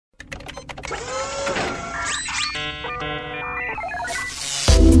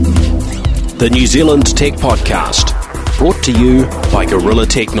the New Zealand Tech Podcast, brought to you by Gorilla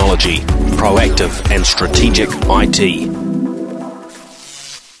Technology, proactive and strategic IT.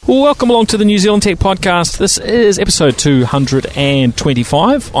 Welcome along to the New Zealand Tech Podcast. This is episode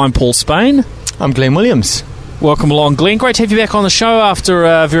 225. I'm Paul Spain. I'm Glenn Williams. Welcome along, Glenn. Great to have you back on the show after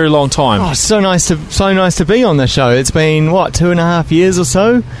a very long time. Oh, so nice to be on the show. It's been 2.5 years or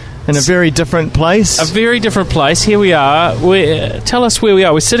so, in a very different place. A very different place. Here we are. Tell us where we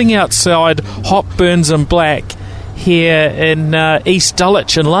are. We're sitting outside Hop, Burns and Black here in East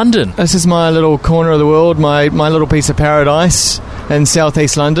Dulwich in London. This is my little corner of the world, my little piece of paradise in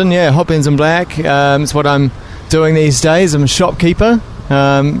southeast London. Yeah, Hop, Burns and Black. It's what I'm doing these days. I'm a shopkeeper.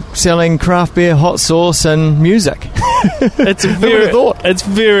 Selling craft beer, hot sauce, and music. It's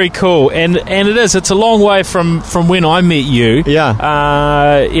very cool, and it is. It's a long way from when I met you.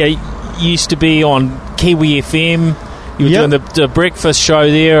 Yeah. You used to be on Kiwi FM. You were doing the breakfast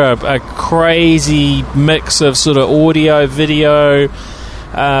show there. A crazy mix of sort of audio, video,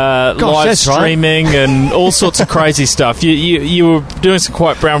 live streaming, right. And all sorts of crazy stuff. You were doing some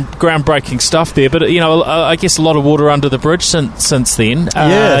quite groundbreaking stuff there, but I guess a lot of water under the bridge since then.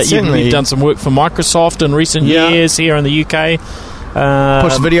 Certainly. You've done some work for Microsoft in recent years here in the UK.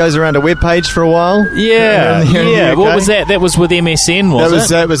 Pushed videos around a web page for a while. Yeah. What was that? That was with MSN,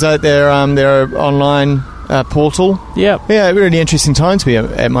 That was at their online portal. Yeah, really interesting time to be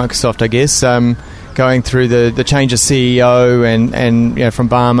at Microsoft, I guess. Going through the change of CEO and from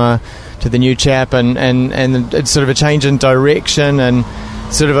Barmer to the new chap and it's sort of a change in direction and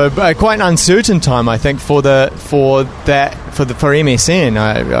sort of a quite an uncertain time, I think, for MSN,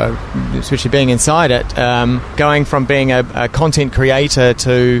 especially being inside it, going from being a content creator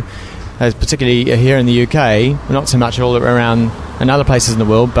to, particularly here in the UK, not so much all around in other places in the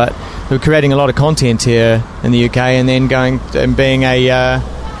world, but we're creating a lot of content here in the UK and then going and being a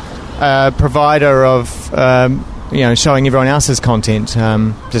provider of showing everyone else's content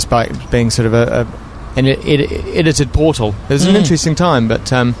just by being sort of an edited portal. It was an interesting time, but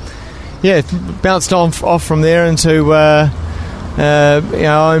bounced off from there into our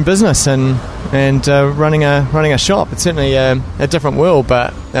own business and running a shop. It's certainly a different world,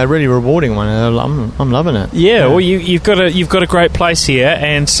 but a really rewarding one. I'm loving it. Yeah, well, you've got a great place here,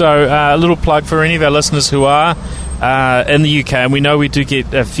 and so a little plug for any of our listeners who are in the UK, and we know we do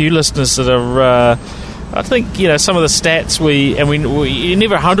get a few listeners that are. I think some of the stats you're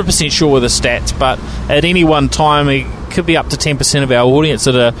never 100% sure with the stats, but at any one time it could be up to 10% of our audience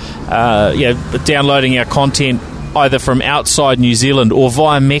that are downloading our content either from outside New Zealand or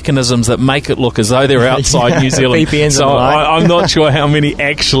via mechanisms that make it look as though they're outside New Zealand. VPNs. So I'm not sure how many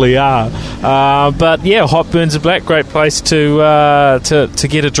actually are. But yeah, Hop, Burns and Black, great place to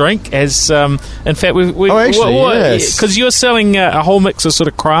get a drink. As in fact, because you're selling a whole mix of sort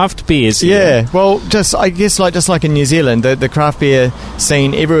of craft beers here. Yeah, well, just like in New Zealand, the craft beer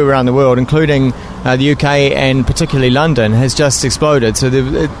scene everywhere around the world, including the UK and particularly London, has just exploded. So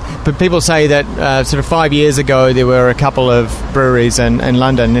but people say that sort of 5 years ago there were a couple of breweries in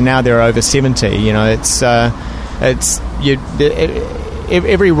London, and now there are over 70.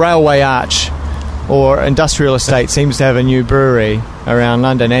 Every railway arch or industrial estate seems to have a new brewery around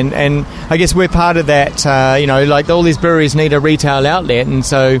London, and I guess we're part of that. Like all these breweries need a retail outlet, and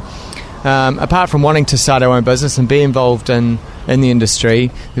so apart from wanting to start our own business and be involved in the industry,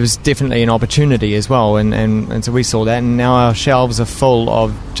 there was definitely an opportunity as well, and so we saw that, and now our shelves are full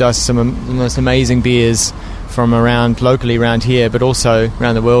of just some of the most amazing beers from locally around here, but also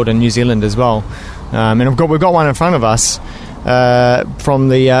around the world and New Zealand as well. And we've got one in front of us from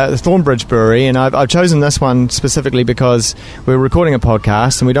the Thornbridge Brewery, and I've chosen this one specifically because we're recording a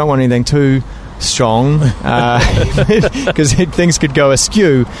podcast and we don't want anything too strong because things could go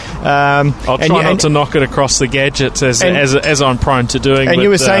askew. I'll try not to knock it across the gadgets as I'm prone to doing. And you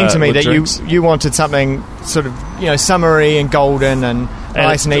were saying to me that drinks. you wanted something sort of summery and golden and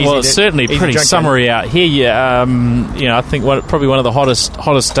nice and easy. Well, it's certainly pretty summery out here. Yeah, I think probably one of the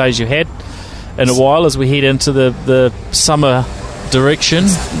hottest days you've had in a while as we head into the summer direction.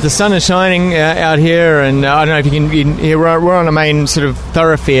 The sun is shining out here, and I don't know if you can hear. We're on a main sort of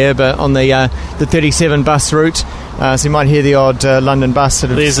thoroughfare, but on the 37 bus route, so you might hear the odd London bus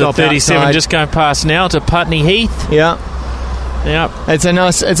sort of. There's a 37 outside. Just going past now to Putney Heath. Yeah. It's a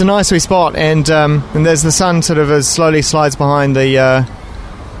nice wee spot, and there's the sun sort of as slowly slides behind the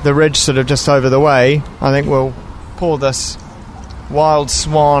ridge, sort of just over the way. I think we'll pour this Wild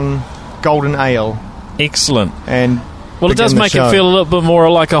Swan Golden Ale. Excellent. And Well, it does make it feel a little bit more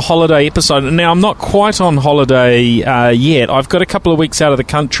like a holiday episode. Now, I'm not quite on holiday yet. I've got a couple of weeks out of the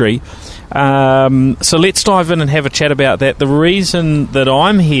country. So let's dive in and have a chat about that. The reason that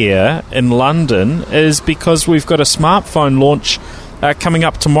I'm here in London is because we've got a smartphone launch coming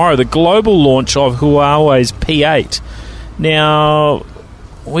up tomorrow, the global launch of Huawei's P8. Now,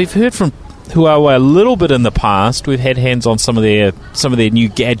 we've heard from Huawei a little bit in the past. We've had hands on some of their new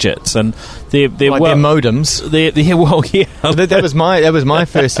gadgets and their modems. That was my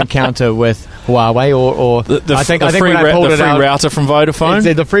first encounter with Huawei, or I think when I pulled the free router from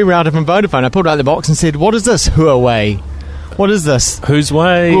Vodafone. The free router from Vodafone. I pulled out the box and said, "What is this, Huawei? What is this? Whose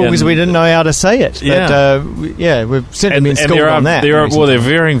way?" Well, because we didn't know how to say it. Yeah, but, we've certainly been schooled on that. There are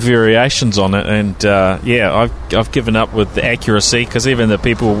varying variations on it, and I've given up with the accuracy because even the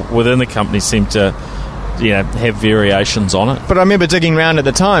people within the company seem to have variations on it. But I remember digging around at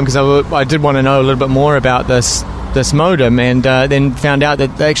the time because I did want to know a little bit more about this modem, and then found out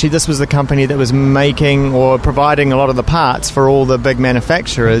that actually this was the company that was making or providing a lot of the parts for all the big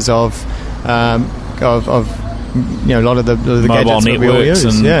manufacturers of a lot of the mobile gadgets networks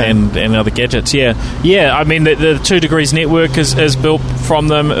and other gadgets. Yeah. I mean, the 2 Degrees network is built from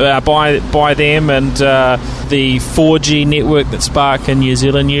them by them, and the 4G network that Spark in New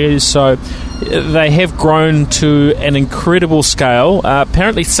Zealand use. So they have grown to an incredible scale.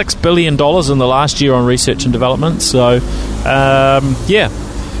 Apparently, $6 billion in the last year on research and development. So, But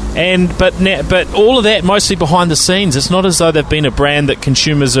all of that mostly behind the scenes. It's not as though they've been a brand that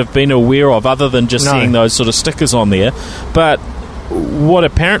consumers have been aware of, other than just seeing those sort of stickers on there. But what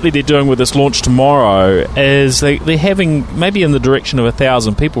apparently they're doing with this launch tomorrow is they're having maybe in the direction of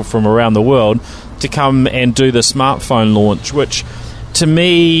 1,000 people from around the world to come and do the smartphone launch, which to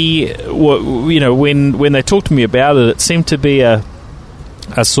me, when they talked to me about it, it seemed to be a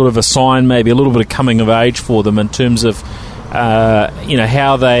sort of a sign, maybe a little bit of coming of age for them in terms of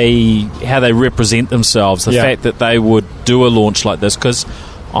how they represent themselves, the fact that they would do a launch like this, because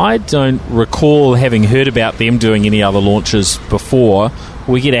I don't recall having heard about them doing any other launches before.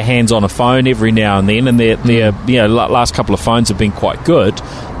 We get our hands on a phone every now and then, and their last couple of phones have been quite good.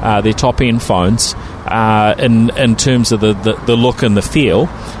 They're top end phones in terms of the look and the feel.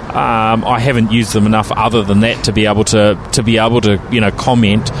 I haven't used them enough other than that to be able to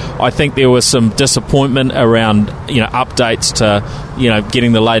comment. I think there was some disappointment around updates to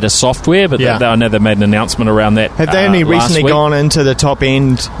getting the latest software, but I know they made an announcement around that. Have they only recently gone into the top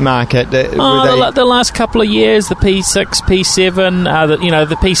end market? The last couple of years, the P6, P7,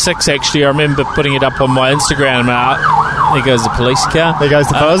 the P6 actually, I remember putting it up on my Instagram. There goes the police car. There goes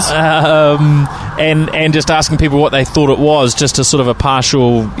the buzz. And just asking people what they thought it was, just a sort of a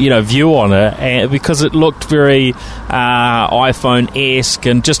partial view on it, and because it looked very iPhone-esque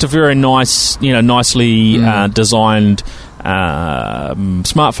and just a very nice, nicely designed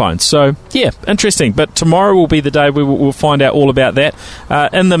smartphone. So interesting. But tomorrow will be the day we'll find out all about that.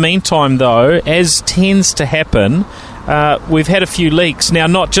 In the meantime, though, as tends to happen, we've had a few leaks now,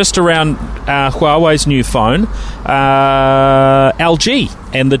 not just around Huawei's new phone, LG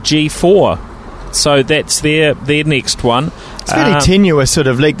and the G4. So that's their next one. It's a very tenuous sort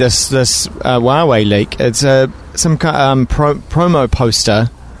of leak, this Huawei leak. It's some promo poster,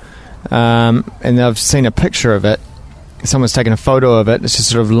 and I've seen a picture of it. Someone's taken a photo of it. It's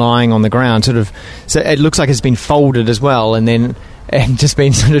just sort of lying on the ground. So it looks like it's been folded as well, and just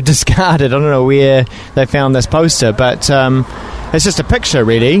been sort of discarded. I don't know where they found this poster, but it's just a picture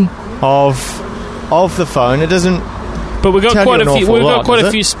really of the phone. It doesn't. But we've got quite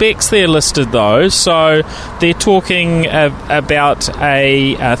a few specs there listed, though. So they're talking about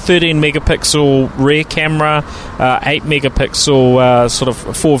a 13 megapixel rear camera, 8 megapixel sort of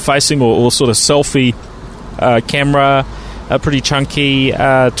forward-facing or sort of selfie camera, a pretty chunky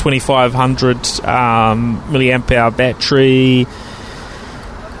 2500 milliamp hour battery,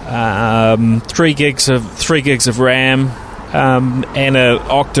 3 gigs of RAM. And a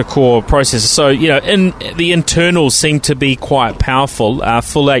octa-core processor. So, in the internals seem to be quite powerful.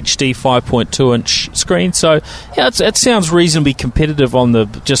 Full HD 5.2-inch screen. So, it sounds reasonably competitive on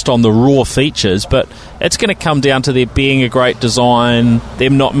the raw features, but it's going to come down to there being a great design,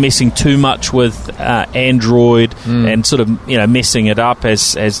 them not messing too much with Android and sort of, messing it up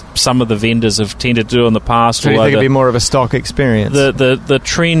as some of the vendors have tended to do in the past. So you think it'd be more of a stock experience? The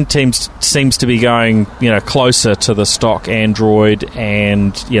trend seems to be going, closer to the stock Android,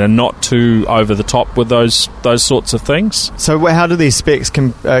 and not too over the top with those sorts of things. So how do these specs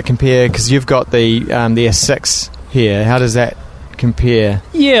compare? Because you've got the S6 here. How does that compare?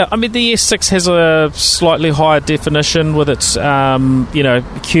 Yeah, I mean the S6 has a slightly higher definition with its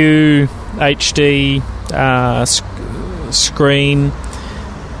QHD screen.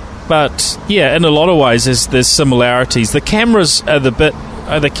 But yeah, in a lot of ways, there's similarities. The cameras are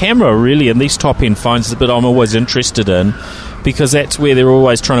the camera really in these top end phones is the bit I'm always interested in, because that's where they're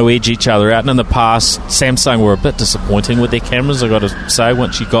always trying to edge each other out. And in the past, Samsung were a bit disappointing with their cameras, I got to say.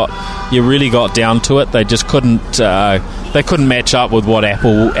 Once you really got down to it, they just couldn't match up with what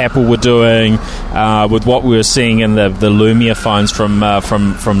Apple were doing, with what we were seeing in the Lumia phones from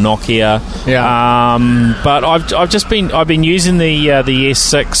Nokia. Yeah. But I've been using the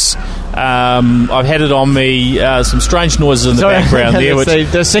S6. I've had it on me. Some strange noises in the background there. Which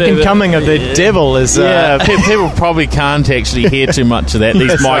the second coming of the devil is. People probably can't actually hear too much of that.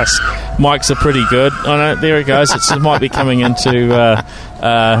 These mics are pretty good. Oh no, there it goes. It might be coming into the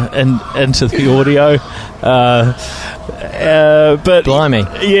audio. But blimey,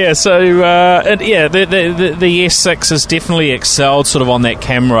 yeah. So the S6 has definitely excelled sort of on that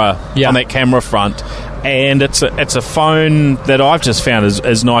camera front. And it's a phone that I've just found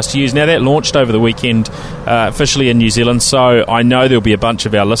is nice to use. Now, that launched over the weekend officially in New Zealand, so I know there'll be a bunch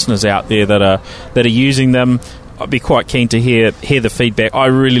of our listeners out there that are using them. I'd be quite keen to hear the feedback. I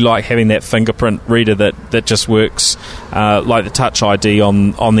really like having that fingerprint reader that just works like the Touch ID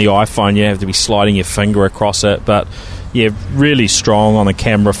on the iPhone. You have to be sliding your finger across it, but yeah, really strong on the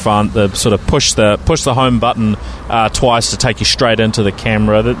camera front. The sort of push the home button twice to take you straight into the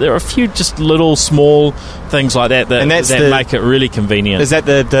camera. There are a few just little small things like that make it really convenient. Is that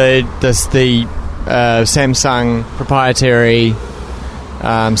the Samsung proprietary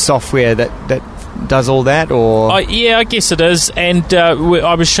software that does all that, or? Yeah, I guess it is. And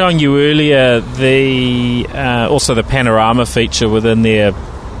I was showing you earlier also the panorama feature within their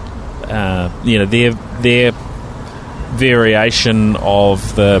variation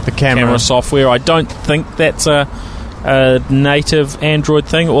of the camera software. I don't think that's a native Android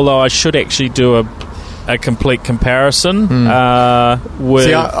thing, although I should actually do a complete comparison. With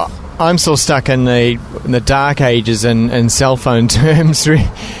See, I'm still stuck in the dark ages in cell phone terms,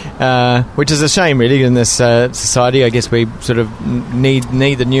 which is a shame, really, in this society. I guess we sort of need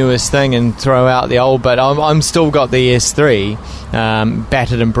the newest thing and throw out the old. But I'm still got the S3,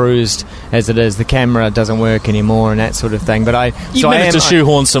 battered and bruised as it is. The camera doesn't work anymore and that sort of thing. But you managed to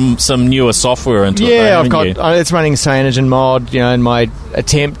shoehorn some newer software into it. Yeah, I've got. It's running CyanogenMod, in my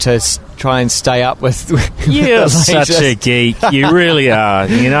attempt to try and stay up with You're such a geek. You really are.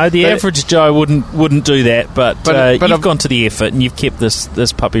 The average Joe wouldn't do that, but you've gone to the effort and you've kept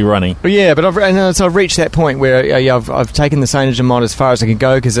this puppy running. Yeah, but I've reached that point where I've taken the CyanogenMod as far as I can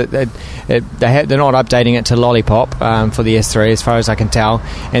go, because they're not updating it to Lollipop for the S3 as far as I can tell,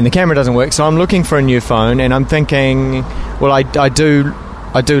 and the camera doesn't work. So I'm looking for a new phone, and I'm thinking, well, I do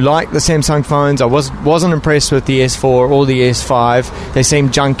like the Samsung phones. I wasn't impressed with the S4 or the S5. They seem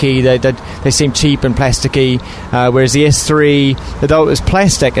junky. They seem cheap and plasticky. Whereas the S3, though it was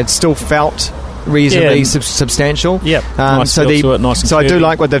plastic, it still felt reasonably substantial. Yep. Nice so feel to it, nice and I do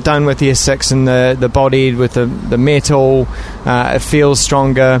like what they've done with the S6 and the body with the metal. It feels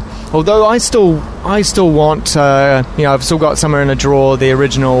stronger. Although I still want I've still got somewhere in a drawer the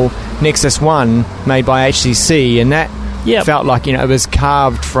original Nexus 1 made by HTC, and that. Yep. Felt like it was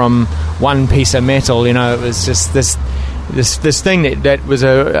carved from one piece of metal. It was just this thing that was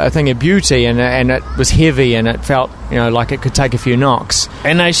a thing of beauty, and it was heavy, and it felt like it could take a few knocks.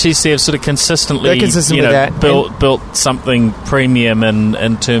 And HTC have sort of consistently built something premium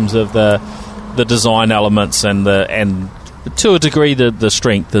in terms of the design elements and to a degree the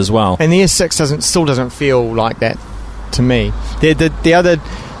strength as well. And the S6 still doesn't feel like that to me. The other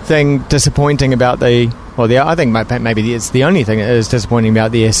thing disappointing about I think maybe it's the only thing that is disappointing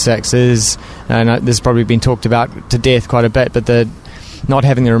about the S6 is, and this has probably been talked about to death quite a bit, but the not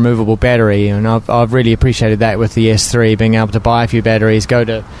having the removable battery, and I've really appreciated that with the S3, being able to buy a few batteries, go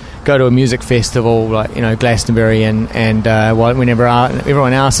to a music festival like Glastonbury, and whenever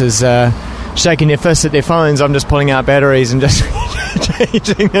everyone else is shaking their fists at their phones, I'm just pulling out batteries and just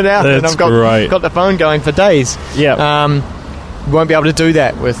changing it out. That's and I've got the phone going for days. Yeah. Won't be able to do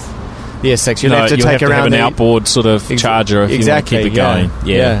that with the S6. You'll have to have an outboard sort of charger if you want to keep it going.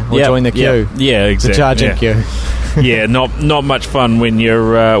 Or join the queue. Yeah, exactly. The charging queue. Yeah, not much fun when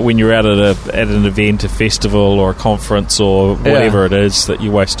you're out at an event, a festival, or a conference, or whatever it is that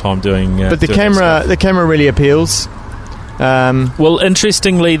you waste time doing. But the camera really appeals. Well,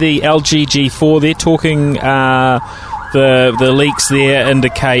 interestingly, the LG G4, they're talking. The leaks there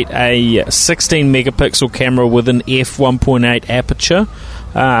indicate a 16 megapixel camera with an f1.8 aperture,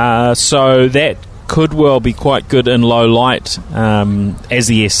 so that could well be quite good in low light, as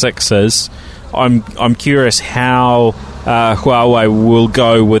the S6 is. I'm curious how Huawei will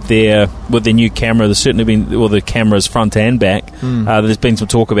go with their new camera. There's certainly been the cameras front and back. There's been some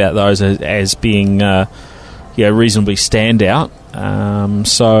talk about those as being reasonably standout.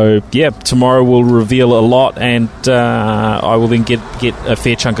 Tomorrow we'll reveal a lot, and I will then get a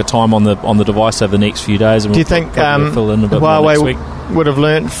fair chunk of time on the device over the next few days. And do you think fill in a bit Huawei more next week would have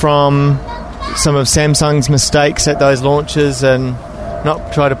learnt from some of Samsung's mistakes at those launches and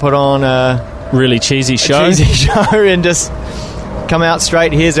not try to put on a really cheesy show and just come out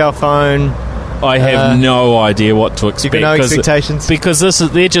straight, here's our phone? I have no idea what to expect. You've got no expectations? Because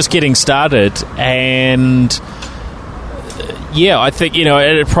they're just getting started, and I think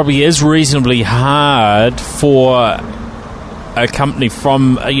it probably is reasonably hard for a company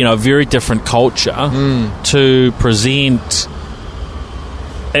from a very different culture to present.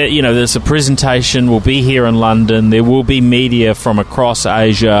 There's a presentation will be here in London. There will be media from across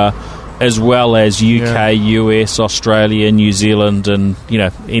Asia, as well as UK, US, Australia, New Zealand, and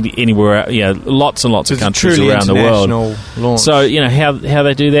anywhere. Lots and lots of countries around the world. Launch. So how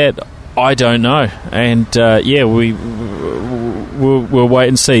they do that, I don't know. And we'll wait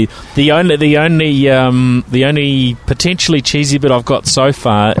and see. The only potentially cheesy bit I've got so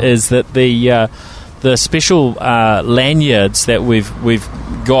far is that the special lanyards that we've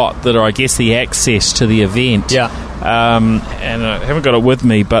got that are, I guess, the access to the event. Yeah. And I haven't got it with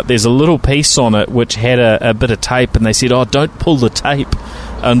me, but there's a little piece on it which had a bit of tape, and they said, don't pull the tape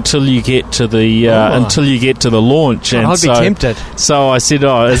until you get to the launch. And I'd be tempted. So I said,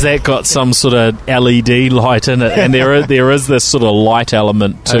 has that got some sort of LED light in it? And there is this sort of light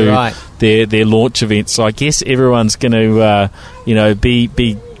element to their launch event. So I guess everyone's going to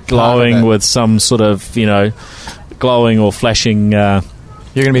be glowing with some sort of glowing or flashing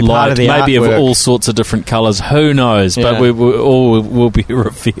you're going to be light, part of the maybe artwork. Of all sorts of different colours. Who knows? Yeah. But we all will be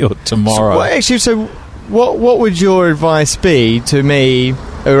revealed tomorrow. So what would your advice be to me?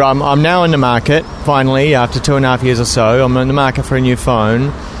 I'm now in the market, finally, after 2.5 years or so. I'm in the market for a new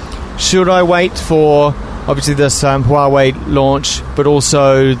phone. Should I wait for, obviously, this Huawei launch, but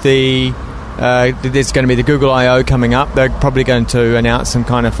also there's going to be the Google I.O. coming up. They're probably going to announce some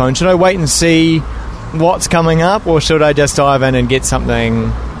kind of phone. Should I wait and see what's coming up, or should I just dive in and get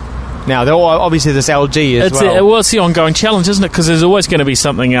something now? Obviously, this LG as well. Well, it's the ongoing challenge, isn't it? Because there's always going to be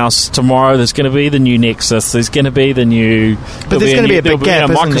something else tomorrow. There's going to be the new Nexus. There's going to be the new... But there's going to be a big gap,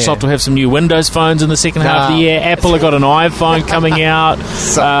 Microsoft will have some new Windows phones in the second half of the year. Apple have got an iPhone coming out.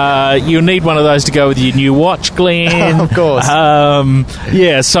 You'll need one of those to go with your new watch, Glenn. Of course. So,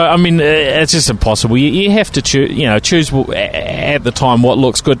 I mean, it's just impossible. You have to choose at the time what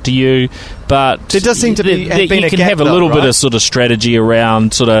looks good to you. But there does seem to be you can have a little bit of sort of strategy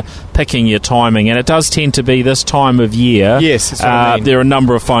around sort of picking your timing, and it does tend to be this time of year. Yes, that's what I mean. There are a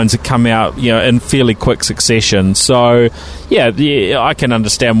number of phones that come out, in fairly quick succession. So, I can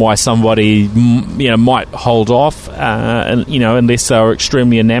understand why somebody, might hold off, unless they were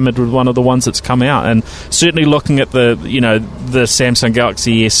extremely enamoured with one of the ones that's come out. And certainly looking at the Samsung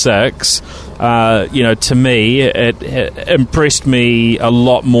Galaxy S6. To me, it impressed me a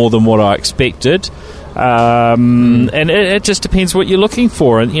lot more than what I expected. And it just depends what you're looking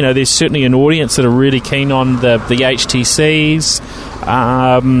for. And, there's certainly an audience that are really keen on the HTCs.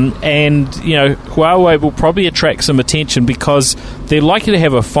 Huawei will probably attract some attention because they're likely to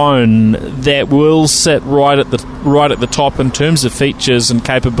have a phone that will sit right at the top in terms of features and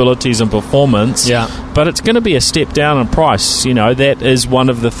capabilities and performance. Yeah. But it's going to be a step down in price. That is one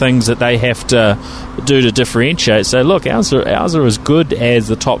of the things that they have to do to differentiate. So look, ours are as good as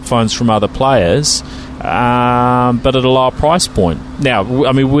the top phones from other players. But at a lower price point. Now,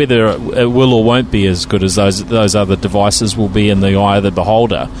 I mean, whether it will or won't be as good as those other devices will be in the eye of the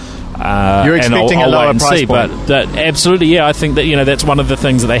beholder. You're expecting a lower price point? But absolutely, I think that that's one of the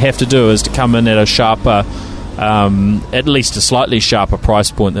things that they have to do is to come in at a sharper, at least a slightly sharper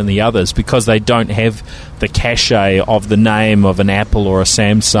price point than the others, because they don't have the cachet of the name of an Apple or a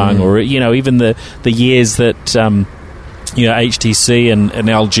Samsung or even the years that. HTC and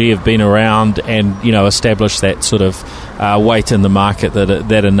LG have been around and established that sort of weight in the market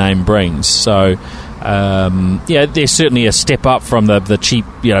that a name brings. So there's certainly a step up from the cheap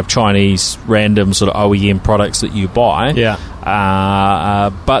Chinese random sort of OEM products that you buy. Yeah.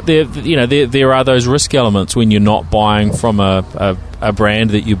 But there are those risk elements when you're not buying from a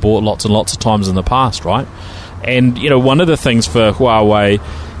brand that you bought lots and lots of times in the past, right? And one of the things for Huawei.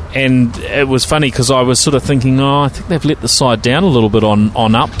 And it was funny because I was sort of thinking, I think they've let the side down a little bit on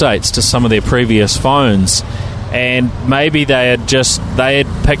updates to some of their previous phones. And maybe they had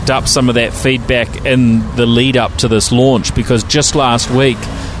picked up some of that feedback in the lead up to this launch, because just last week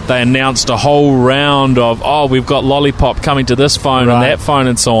they announced a whole round of, we've got Lollipop coming to this phone and that phone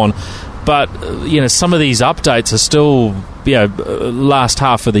and so on. But, some of these updates are still, last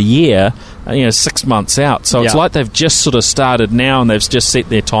half of the year, 6 months out. So it's like they've just sort of started now and they've just set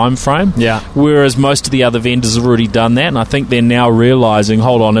their time frame. Yeah. Whereas most of the other vendors have already done that. And I think they're now realising,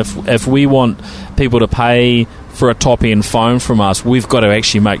 hold on, if we want people to pay for a top-end phone from us, we've got to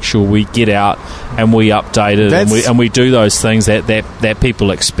actually make sure we get out and we update it and we do those things that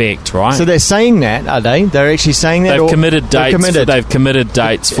people expect, right? So they're saying that, are they? They're actually saying that? They've committed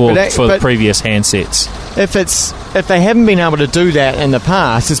dates for the previous handsets. If they haven't been able to do that in the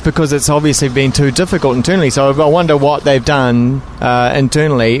past, it's because it's obviously been too difficult internally. So I wonder what they've done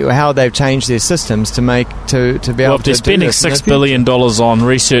internally, how they've changed their systems to be able to do this. Well, if they're spending $6 billion on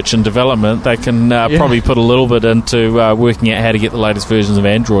research and development, they can probably put a little bit into working out how to get the latest versions of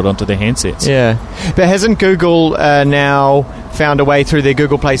Android onto their handsets. Yeah. But hasn't Google now found a way through their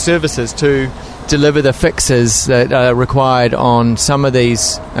Google Play services to deliver the fixes that are required on some of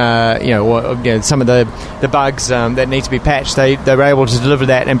these, some of the bugs that need to be patched? They were able to deliver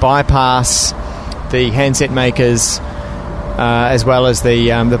that and bypass the handset makers as well as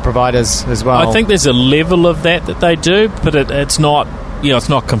the providers as well. I think there's a level of that they do, but it's not. It's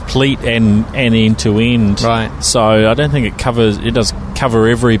not complete and end to end. Right. So I don't think it does cover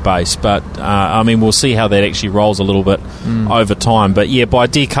every base, but we'll see how that actually rolls a little bit over time. But by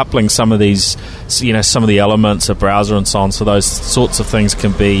decoupling some of these, some of the elements of browser and so on, so those sorts of things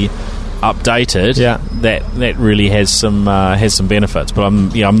can be updated. Yeah. That really has some benefits. But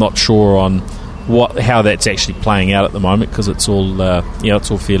I'm not sure on how that's actually playing out at the moment because it's all it's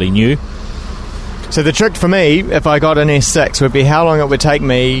all fairly new. So the trick for me, if I got an S6, would be how long it would take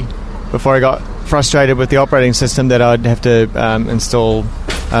me before I got frustrated with the operating system that I'd have to install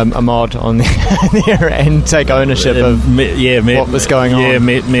a mod on there and take ownership of what was going on. Yeah,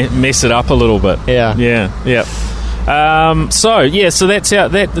 mess it up a little bit. Yeah. So that's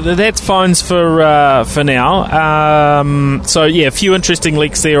out. That's phones for now. A few interesting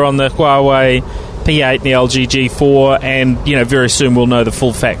leaks there on the Huawei P8 and the LG G4, and very soon we'll know the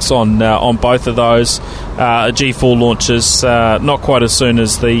full facts on both of those. G4 launches not quite as soon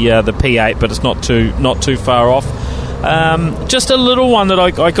as the P8, but it's not too far off. Just a little one that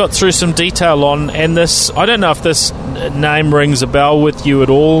I got through some detail on, and this, I don't know if this name rings a bell with you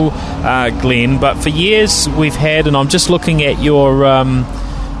at all, Glenn, but for years we've had, and I'm just looking at your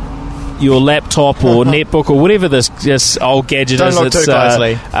laptop or netbook or whatever this old gadget Don't look too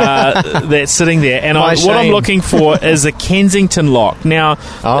closely. That's sitting there. And what I'm looking for is a Kensington lock. Now,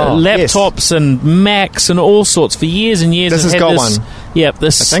 laptops and Macs and all sorts for years and years. This has got one. Yeah,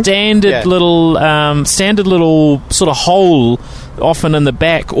 the standard little sort of hole, often in the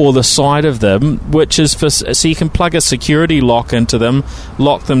back or the side of them, which is so you can plug a security lock into them,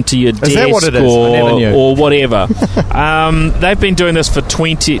 lock them to your desk or whatever. They've been doing this for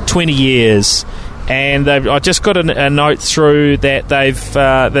 20 years, and I just got a note through that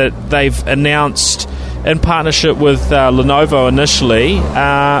they've announced, in partnership with Lenovo initially,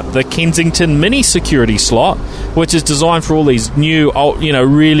 the Kensington Mini security slot, which is designed for all these new,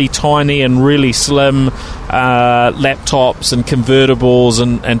 really tiny and really slim laptops and convertibles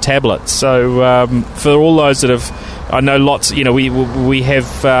and tablets. So for all those that have, I know lots, we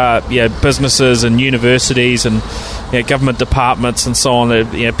have businesses and universities and government departments and so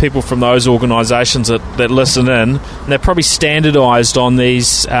on, people from those organisations that listen in, and they're probably standardised on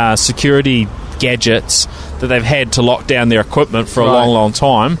these security gadgets that they've had to lock down their equipment for a long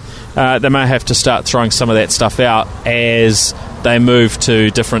time. They may have to start throwing some of that stuff out as they move to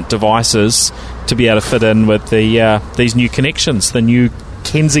different devices to be able to fit in with these new connections, the new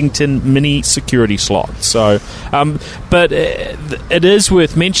Kensington Mini security slot. So, but it is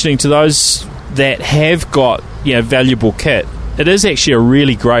worth mentioning to those that have got valuable kit. It is actually a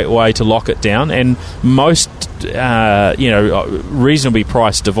really great way to lock it down, and most reasonably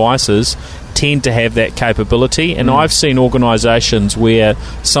priced devices tend to have that capability. And I've seen organisations where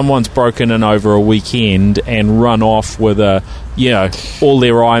someone's broken in over a weekend and run off with all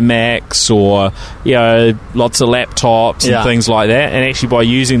their iMacs or lots of laptops and things like that, and actually by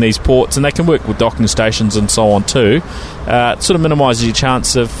using these ports, and they can work with docking stations and so on too, it sort of minimises your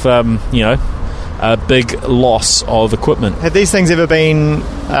chance of a big loss of equipment. Have these things ever been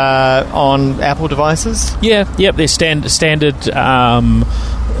on Apple devices? Yeah, they're standard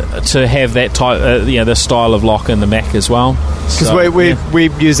to have that type, the style of lock in the Mac as well. Because we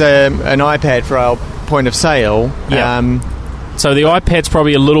use an iPad for our point of sale. Yeah. So the iPad's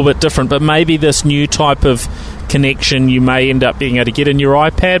probably a little bit different, but maybe this new type of connection you may end up being able to get in your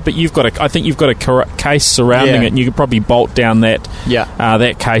iPad, but I think you've got a case surrounding it, and you could probably bolt down that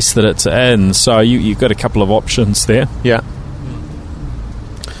case that it's in. So you've got a couple of options there. Yeah.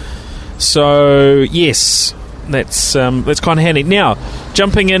 So yes, that's kind of handy. Now,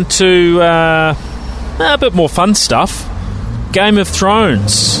 jumping into a bit more fun stuff. Game of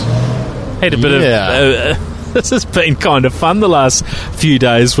Thrones. Had a bit of... this has been kind of fun the last few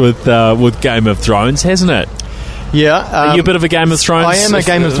days with Game of Thrones, hasn't it? Yeah. Are you a bit of a Game of Thrones I am a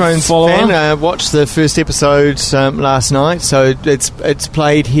Game of Thrones follower? fan. I watched the first episode last night, so it's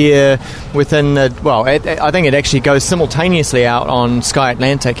played here within the... Well, I think it actually goes simultaneously out on Sky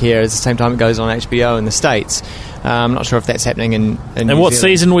Atlantic here at the same time it goes on HBO in the States. I'm not sure if that's happening in And New what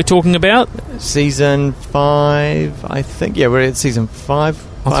Zealand. season are we talking about? Season 5, I think. Yeah, we're at season 5.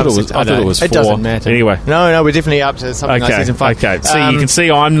 I thought it was 4. It doesn't matter. Anyway. No, we're definitely up to something like season 5. Okay, so you can see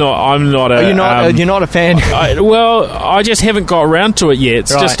I'm not a... You're not a fan? I just haven't got around to it yet.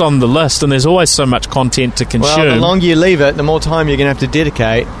 It's just on the list, and there's always so much content to consume. Well, the longer you leave it, the more time you're going to have to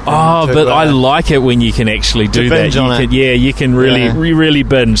dedicate. I like it when you can actually do that. You can really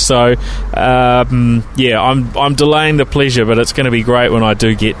binge. So, I'm delaying the pleasure, but it's going to be great when I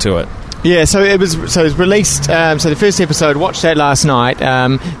do get to it. Yeah, so it was released. So the first episode, watched that last night.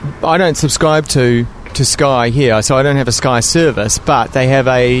 I don't subscribe to Sky here, so I don't have a Sky service. But they have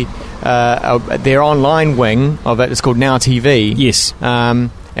their online wing of it. It's called Now TV. Yes, and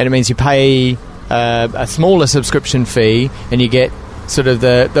it means you pay a smaller subscription fee, and you get sort of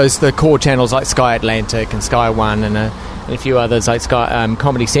the core channels like Sky Atlantic and Sky One and a few others like Sky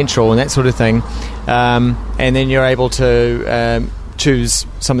Comedy Central and that sort of thing. And then you're able to choose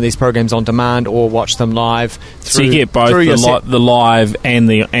some of these programs on demand or watch them live. So you get both the live and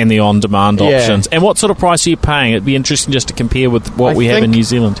the on-demand options. And what sort of price are you paying? It'd be interesting just to compare with what we have in New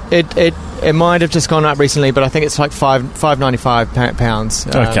Zealand. It might have just gone up recently, but I think it's like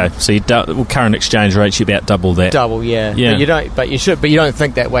 £5.95. Okay, so current exchange rate's about double that. Double, yeah. But you don't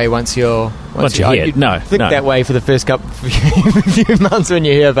think that way once you're here. No, think that way for the first few months when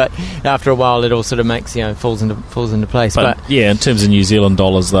you're here, but after a while it all sort of makes falls into place. But in terms of New Zealand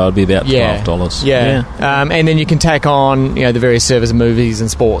dollars, though, it'd be about $12. Yeah. And then you can tack on the various service of movies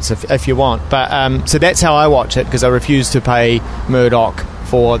and sports if you want. But so that's how I watch it, because I refuse to pay Murdoch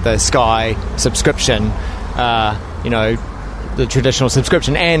for the Sky subscription, the traditional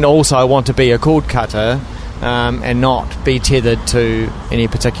subscription, and also I want to be a cord cutter and not be tethered to any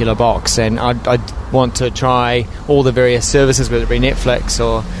particular box. And I want to try all the various services, whether it be Netflix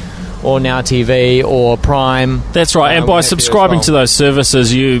or Now TV or Prime. That's right, and by subscribing to those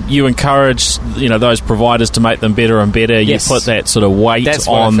services, you encourage those providers to make them better and better. Yes. You put that sort of weight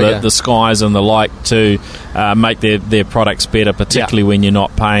on the Skies and the like to make their products better, particularly when you're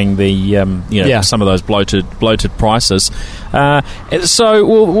not paying the some of those bloated prices.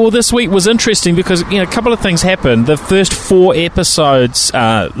 So this week was interesting because a couple of things happened. The first 4 episodes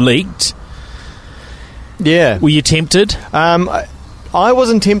leaked. Yeah, were you tempted? I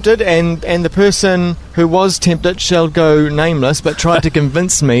wasn't tempted, and the person who was tempted shall go nameless, but tried to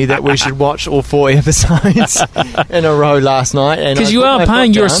convince me that we should watch all 4 episodes in a row last night. Because you are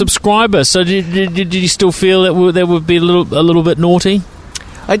paying, you're a subscriber, so did you still feel that would be a little bit naughty?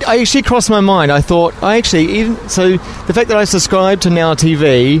 I actually crossed my mind. I thought, the fact that I subscribed to Now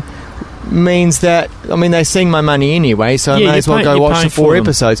TV means that, they sing my money anyway, so I may as well go watch the 4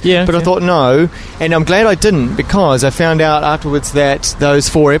 episodes. Yeah, but I thought no, and I'm glad I didn't, because I found out afterwards that those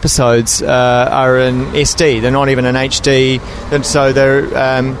 4 episodes are in SD. They're not even in HD, and so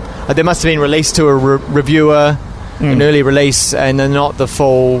they must have been released to a reviewer, an early release, and they're not the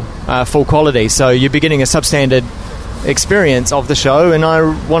full quality. So you're getting a substandard experience of the show, and I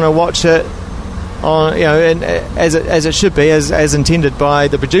want to watch it on, and as it should be, as intended by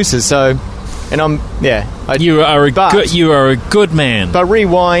the producers. So, and you are a good man. But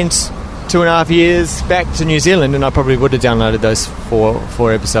rewind 2.5 years back to New Zealand, and I probably would have downloaded those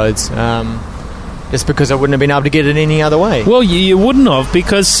four episodes. Just because I wouldn't have been able to get it any other way. Well, you wouldn't have,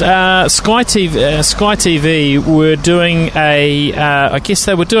 because Sky TV were doing I guess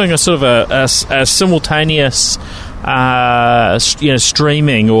they were doing a sort of a simultaneous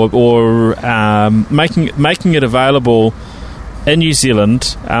streaming or making it available in New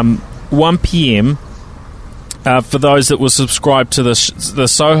Zealand 1 p.m. For those that were subscribed to the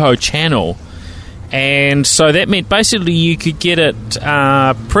Soho channel. And so that meant basically you could get it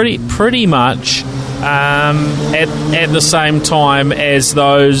pretty much at the same time as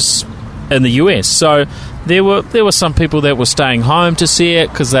those in the US. So There were some people that were staying home to see it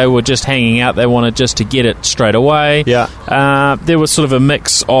because they were just hanging out. They wanted just to get it straight away. Yeah. There was sort of a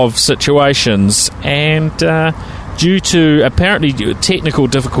mix of situations, and due to apparently technical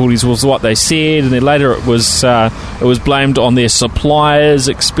difficulties was what they said, and then later it was blamed on their suppliers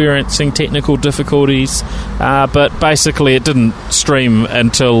experiencing technical difficulties. But basically, it didn't stream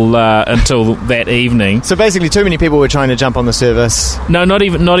until that evening. So basically, too many people were trying to jump on the service. No, not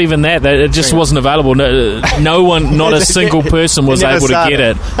even that. It just wasn't available. No one, not a single person was able to get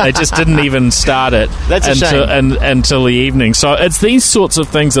it. They just didn't even start it until the evening. So it's these sorts of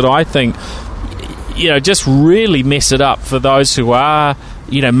things that I think, just really mess it up for those who are,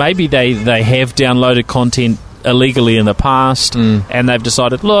 maybe they have downloaded content illegally in the past, and they've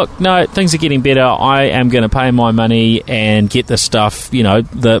decided, look, no, things are getting better. I am going to pay my money and get the stuff,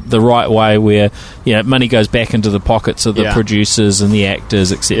 the right way, where money goes back into the pockets of the producers and the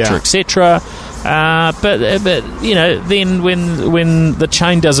actors, etc., etc. But then when the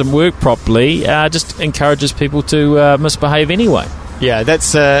chain doesn't work properly, just encourages people to misbehave anyway. Yeah,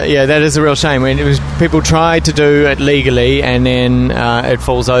 that is a real shame. When people try to do it legally and then it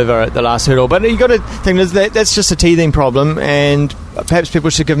falls over at the last hurdle. But you got to think that's just a teething problem, and perhaps people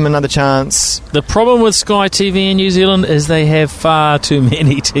should give them another chance. The problem with Sky TV in New Zealand is they have far too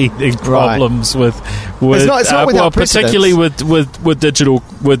many teething problems with it's not without particularly with digital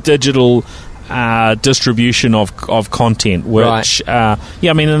distribution of content, which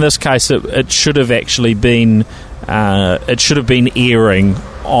in this case it should have actually been. It should have been airing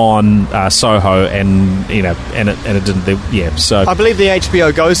on Soho, and it didn't. So I believe the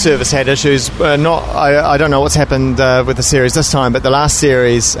HBO Go service had issues. I don't know what's happened with the series this time, but the last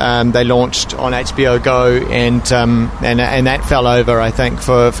series they launched on HBO Go, and that fell over, I think,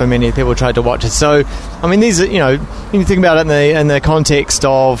 for many people who tried to watch it. So these are, when you think about it in the context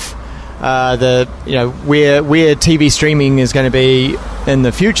of where TV streaming is going to be in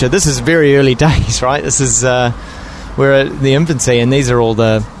the future. This is very early days, right? This is we're at the infancy, and these are all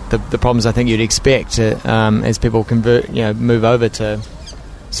the problems I think you'd expect as people move over to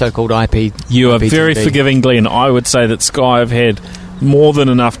so-called IP. You are IP very TV. forgiving, Glenn. I would say that Sky have had more than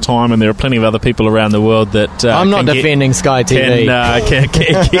enough time, and there are plenty of other people around the world that I'm not defending Sky TV.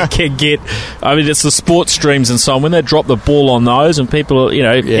 Can get. I mean, it's the sports streams and so on. When they drop the ball on those, and people,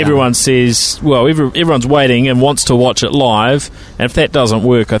 everyone says, well, everyone's waiting and wants to watch it live. And if that doesn't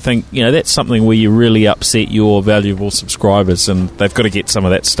work, I think that's something where you really upset your valuable subscribers, and they've got to get some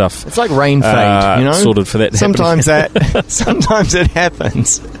of that stuff. It's like rain fade, sorted for that. Sometimes sometimes it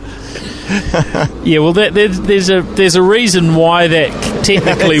happens. Yeah, well, there's a reason why that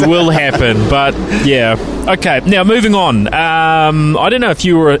technically will happen, but yeah. Okay, now moving on. I don't know if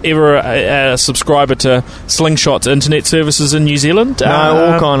you were ever a subscriber to Slingshot's internet services in New Zealand.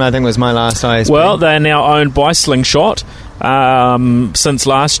 No, Orcon, I think, was my last ISP. Well, they are now owned by Slingshot since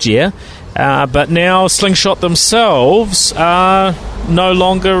last year, but now Slingshot themselves are no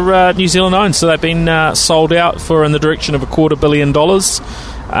longer New Zealand owned, so they've been sold out for in the direction of $250 million.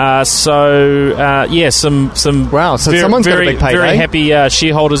 Some wow. So someone's got a big payday. Very happy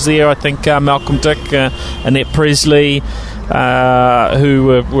shareholders there. I think Malcolm Dick, Annette Presley,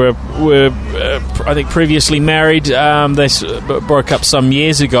 who were I think previously married. They broke up some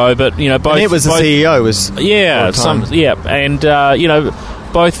years ago, but both. Annette was the CEO.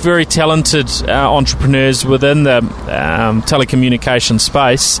 Both very talented entrepreneurs within the telecommunication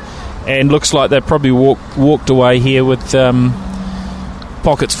space, and looks like they probably walked away here with.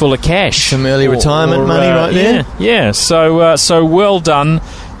 Pockets full of cash, some early retirement money right there. Yeah. So well done.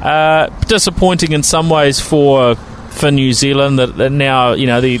 Disappointing in some ways for New Zealand that now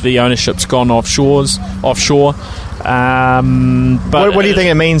the ownership's gone offshore. But what do you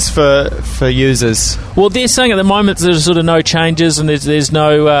think it means for users? Well, they're saying at the moment there's sort of no changes, and there's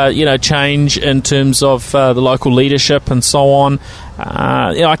no change in terms of the local leadership and so on.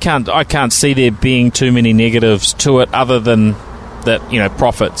 I can't see there being too many negatives to it, other than that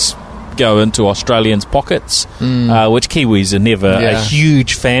profits go into Australians' pockets, which Kiwis are never a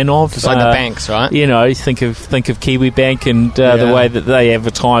huge fan of. It's like the banks, right? Think of Kiwi Bank and the way that they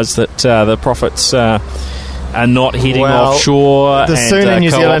advertise that the profits are not heading offshore. The sooner New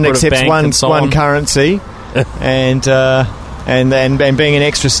Zealand accepts one currency and being an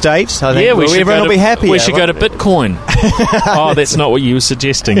extra state, I think everyone will be happy. We should go to Bitcoin. Oh, that's not what you were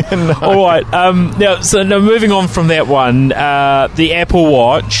suggesting. No. All right. Now moving on from that one, the Apple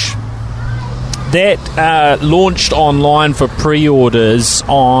Watch that launched online for pre-orders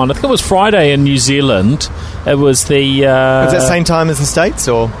on, I think it was Friday in New Zealand. It was the. Was that same time as the States,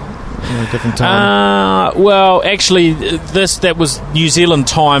 or? a different time? Well, actually, that was New Zealand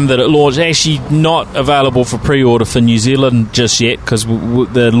time that it launched. Actually, not available for pre-order for New Zealand just yet because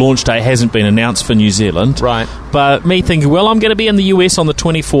the launch date hasn't been announced for New Zealand. Right. But me thinking, well, I'm going to be in the US on the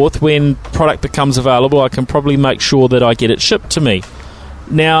 24th. When product becomes available, I can probably make sure that I get it shipped to me.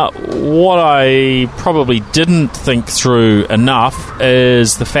 Now, what I probably didn't think through enough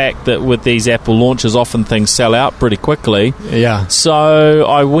is the fact that with these Apple launches, often things sell out pretty quickly. Yeah. So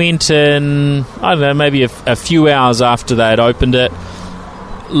I went in, I don't know, maybe a few hours after they had opened it.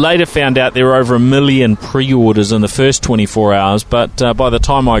 Later found out there were over 1 million pre-orders in the first 24 hours, but by the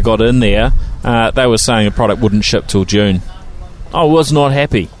time I got in there, they were saying the product wouldn't ship till June. I was not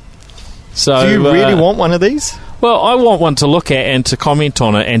happy. So, do you really want one of these? Well, I want one to look at and to comment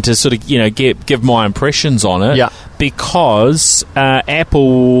on it and to sort of, give my impressions on it. Yeah. Because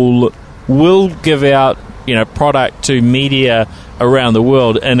Apple will give out, product to media around the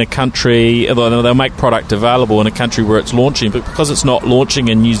world in a country. They'll make product available in a country where it's launching, but because it's not launching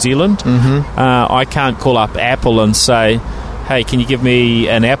in New Zealand, I can't call up Apple and say, hey, can you give me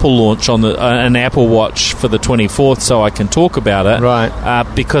an Apple launch on an Apple Watch for the 24th so I can talk about it? Right.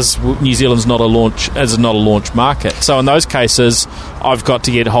 Because New Zealand's not a launch market. So in those cases, I've got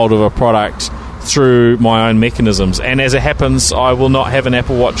to get hold of a product through my own mechanisms. And as it happens, I will not have an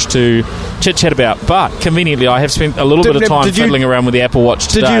Apple Watch to chit-chat about. But conveniently, I have spent a little bit of time fiddling around with the Apple Watch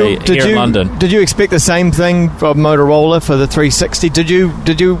today here in London. Did you expect the same thing from Motorola for the 360?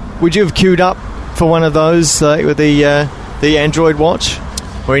 Would you have queued up for one of those with the Android watch?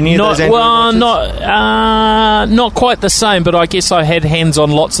 Or any of those Android watches? Not quite the same, but I guess I had hands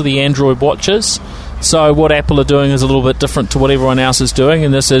on lots of the Android watches. So what Apple are doing is a little bit different to what everyone else is doing,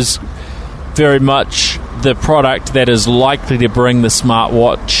 and this is very much the product that is likely to bring the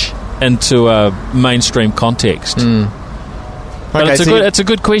smartwatch into a mainstream context. But it's a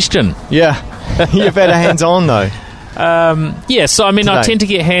good question. Yeah. You've had a hands on though. So I mean, today. I tend to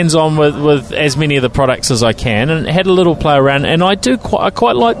get hands-on with as many of the products as I can, and had a little play around, and I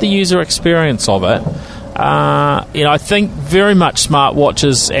quite like the user experience of it. I think very much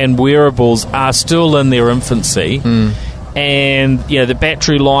smartwatches and wearables are still in their infancy, and the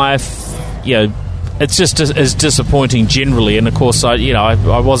battery life, it's just is disappointing generally. And of course, I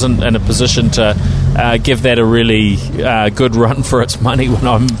wasn't in a position to give that a really good run for its money when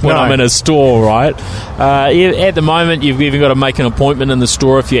I'm in a store, right? At the moment, you've even got to make an appointment in the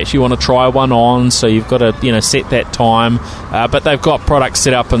store if you actually want to try one on. So you've got to set that time. But they've got products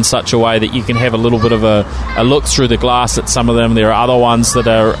set up in such a way that you can have a little bit of a look through the glass at some of them. There are other ones that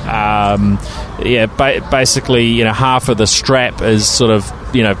are basically half of the strap is sort of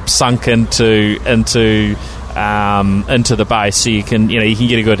sunk into the base, so you can get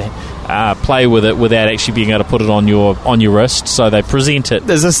a good play with it without actually being able to put it on your wrist. So they present it.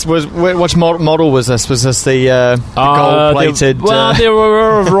 Which model was this? Was this the gold-plated? There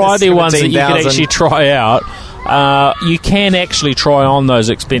were a variety of ones that you could actually try out. You can actually try on those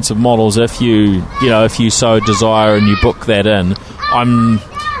expensive models if you so desire and you book that in.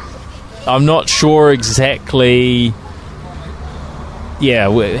 I'm not sure exactly.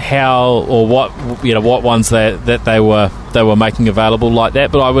 How or what ones that they were making available like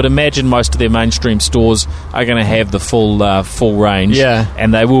that, but I would imagine most of their mainstream stores are going to have the full range,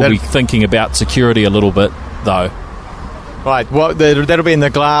 and they will be thinking about security a little bit though. Right, well, that'll be in the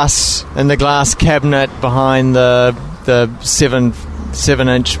glass cabinet behind the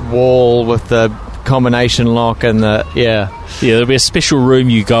 7-inch wall with the combination lock and there'll be a special room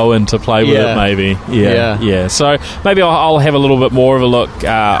you go in to play with it, maybe. So maybe I'll have a little bit more of a look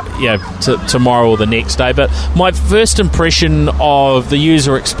tomorrow or the next day. But my first impression of the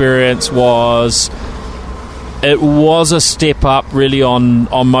user experience was it was a step up really on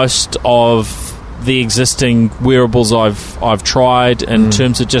most of the existing wearables I've tried in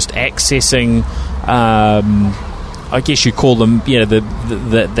terms of just accessing I guess you call them, the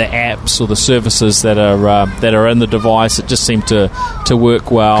apps or the services that are in the device. It just seemed to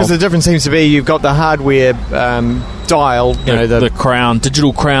work well. Because the difference seems to be you've got the hardware dial, the crown,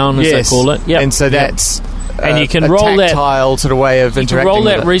 digital crown, as they call it. Yep. And so that's and you can roll that tactile sort of way of interacting. You can roll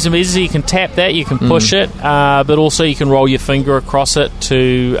that reasonably easily. You can tap that, you can push it, but also you can roll your finger across it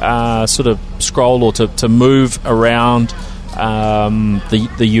to sort of scroll or to move around the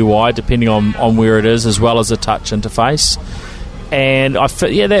UI depending on where it is, as well as a touch interface. And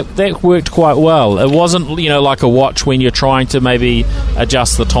that worked quite well. It wasn't like a watch when you're trying to maybe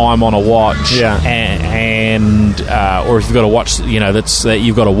adjust the time on a watch, and or if you've got a watch that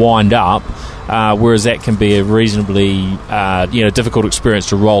you've got to wind up. whereas that can be a reasonably difficult experience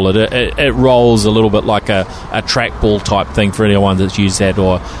to roll it. It rolls a little bit like a trackball type thing for anyone that's used that,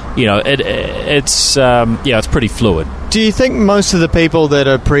 or it's pretty fluid. Do you think most of the people that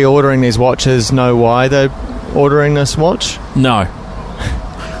are pre-ordering these watches know why they're ordering this watch? No.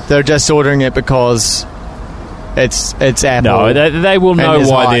 They're just ordering it because it's Apple. No, they will know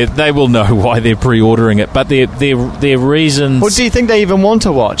why they're pre-ordering it, but their reasons. Well, do you think they even want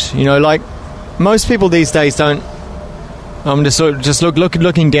to watch? Like most people these days don't. I'm just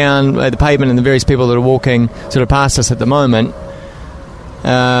looking down at the pavement and the various people that are walking sort of past us at the moment.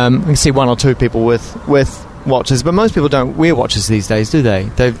 I can see one or two people with watches, but most people don't wear watches these days, do they?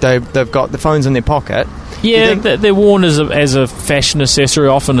 They've got the phones in their pocket. Yeah, they're worn as a fashion accessory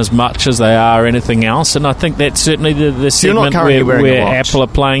often as much as they are anything else, and I think that's certainly the segment where Apple are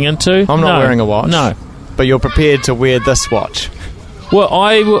playing into. I'm not wearing a watch. No. But you're prepared to wear this watch? Well,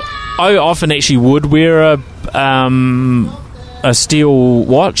 I often actually would wear a steel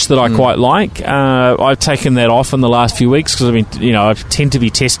watch that I quite like. I've taken that off in the last few weeks because I tend to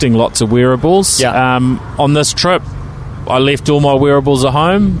be testing lots of wearables. Yeah. On this trip, I left all my wearables at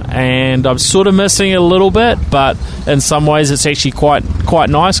home, and I'm sort of missing it a little bit, but in some ways it's actually quite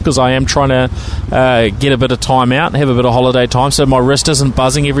nice because I am trying to get a bit of time out and have a bit of holiday time, so my wrist isn't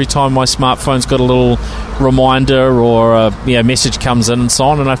buzzing every time my smartphone's got a little reminder or a message comes in and so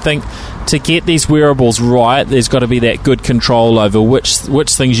on. And I think to get these wearables right, there's got to be that good control over which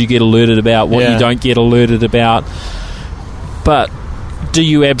things you get alerted about, what you don't get alerted about. But do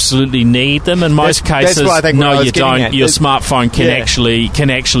you absolutely need them? In most cases, no, you don't. Your smartphone can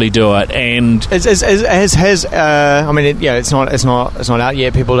actually do it, and it's not out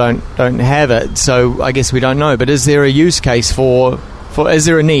yet. People don't have it, so I guess we don't know. But is there a use case for is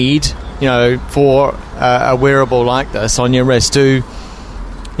there a need, for a wearable like this on your wrist? I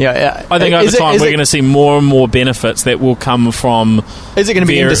think over time we're going to see more and more benefits that will come from. Is it going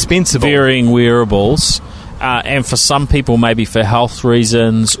to be indispensable? Varying wearables. And for some people, maybe for health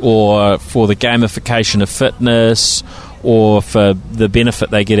reasons or for the gamification of fitness or for the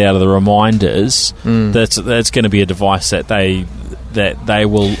benefit they get out of the reminders, that's going to be a device that they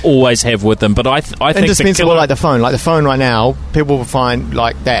will always have with them. But I think indispensable like the phone. Like the phone right now, people will find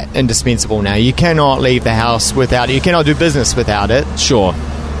like that indispensable now. You cannot leave the house without it. You cannot do business without it. Sure.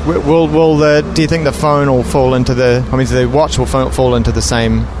 Do you think the phone will fall into the watch will fall into the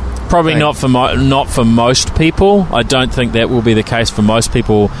same? Probably not for most people. I don't think that will be the case for most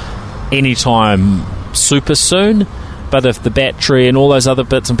people anytime super soon. But if the battery and all those other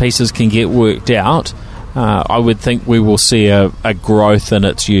bits and pieces can get worked out, I would think we will see a growth in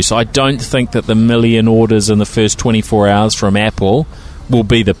its use. I don't think that the 1 million orders in the first 24 hours from Apple will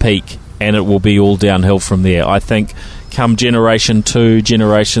be the peak, and it will be all downhill from there. I think come Generation 2,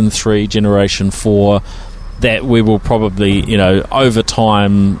 Generation 3, Generation 4, that we will probably, over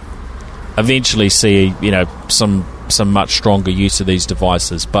time, eventually see, some much stronger use of these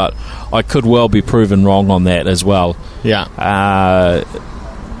devices. But I could well be proven wrong on that as well. Yeah.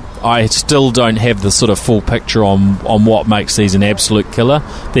 I still don't have the sort of full picture on what makes these an absolute killer.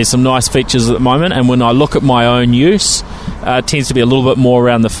 There's some nice features at the moment, and when I look at my own use, it tends to be a little bit more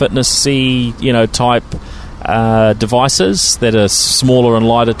around the fitness-y, type devices that are smaller and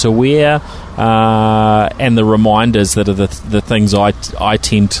lighter to wear, and the reminders that are the things I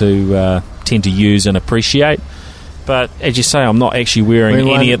tend to use and appreciate. But as you say, I'm not actually wearing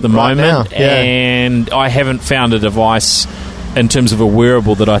any at the moment, and I haven't found a device in terms of a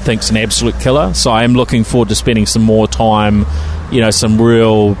wearable that I think is an absolute killer. So I am looking forward to spending some more time, some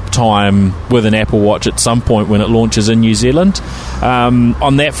real time with an Apple Watch at some point when it launches in New Zealand.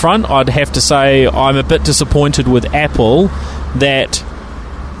 On that front, I'd have to say I'm a bit disappointed with Apple that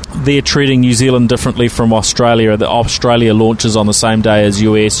they're treating New Zealand differently from Australia. That Australia launches on the same day as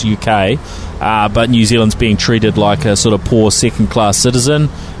US, UK, but New Zealand's being treated like a sort of poor second-class citizen.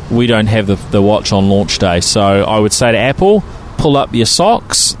 We don't have the watch on launch day. So I would say to Apple, pull up your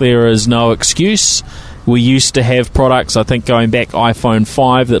socks. There is no excuse. We used to have products, I think going back iPhone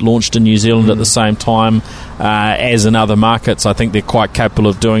 5 that launched in New Zealand at the same time as in other markets. I think they're quite capable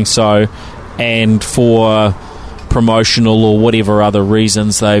of doing so. And for promotional or whatever other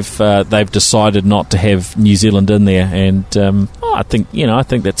reasons, they've decided not to have New Zealand in there. And I think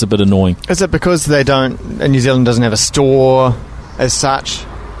that's a bit annoying. Is it because New Zealand doesn't have a store as such,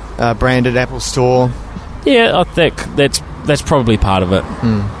 a branded Apple store? Yeah, I think that's probably part of it.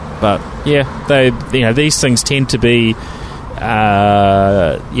 But yeah, these things tend to be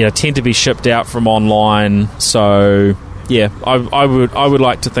shipped out from online. So yeah, I would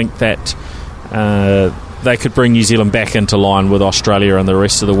like to think that they could bring New Zealand back into line with Australia and the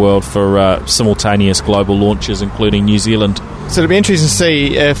rest of the world for simultaneous global launches, including New Zealand. So it'll be interesting to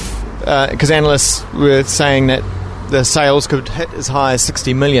see if, because analysts were saying that the sales could hit as high as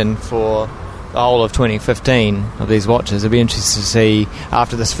 60 million for the whole of 2015 of these watches. It'll be interesting to see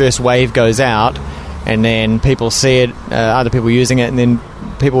after this first wave goes out, and then people see it, other people using it, and then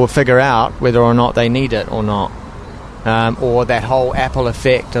people will figure out whether or not they need it or not. Or that whole Apple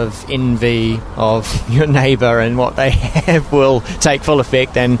effect of envy of your neighbour and what they have will take full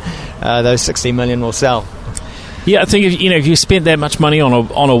effect, and those 60 million will sell. Yeah, I think if you spent that much money on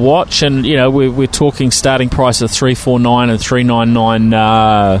a watch, and we're talking starting price of $349 and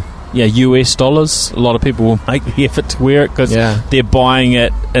 $399 US dollars. A lot of people will make the effort to wear it because they're buying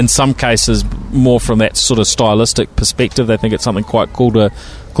it in some cases more from that sort of stylistic perspective. They think it's something quite cool to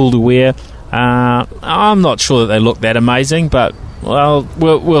wear. I'm not sure that they look that amazing, but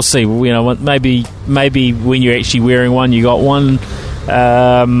we'll see. Maybe when you're actually wearing one, you got one.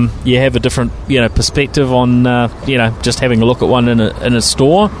 You have a different perspective on just having a look at one in a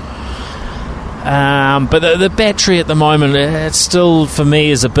store. But the battery at the moment, it still for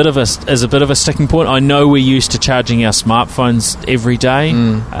me is a bit of a sticking point. I know we're used to charging our smartphones every day,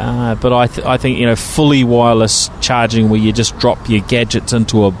 but I think fully wireless charging where you just drop your gadgets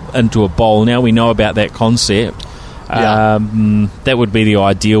into a bowl. Now we know about that concept. That would be the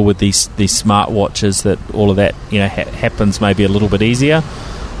ideal with these smartwatches, that all of that happens maybe a little bit easier.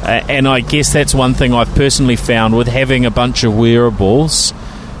 And I guess that's one thing I've personally found with having a bunch of wearables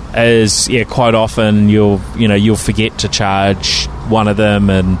is quite often you'll forget to charge one of them,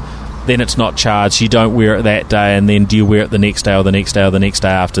 and then it's not charged. You don't wear it that day, and then do you wear it the next day or the next day or the next day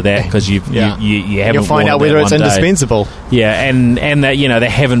after that because you haven't. You'll find out whether it's indispensable. And that they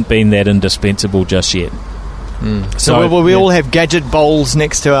haven't been that indispensable just yet. So will we all have gadget bowls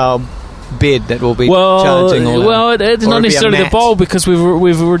next to our bed that will be charging? It's not necessarily the bowl, because we've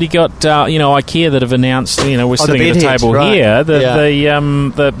already got IKEA that have announced we're sitting at a table here,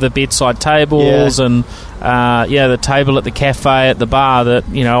 the bedside tables and the table at the cafe at the bar that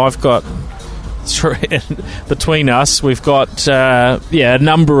I've got. Between us, we've got a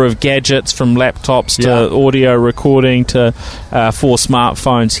number of gadgets, from laptops to audio recording to 4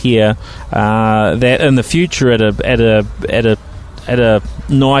 smartphones here. That in the future, at a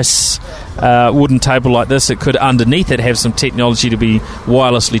nice wooden table like this, it could underneath it have some technology to be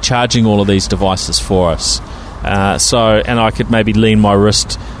wirelessly charging all of these devices for us. And I could maybe lean my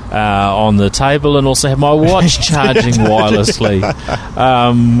wrist on the table and also have my watch charging wirelessly,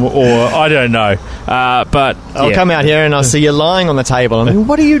 or I don't know. But I'll come out here and I'll see you lying on the table. I mean,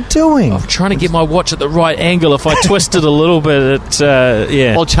 what are you doing? I'm trying to get my watch at the right angle. If I twist it a little bit,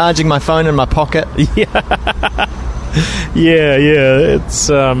 while charging my phone in my pocket. It's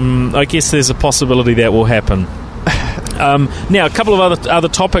I guess there's a possibility that will happen. Now, a couple of other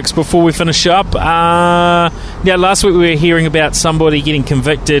topics before we finish up. Last week we were hearing about somebody getting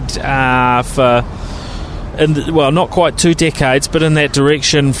convicted for not quite 2 decades, but in that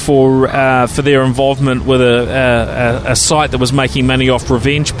direction for their involvement with a site that was making money off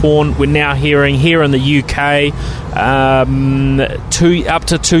revenge porn. We're now hearing here in the UK up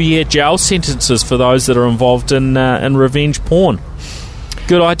to 2-year jail sentences for those that are involved in revenge porn.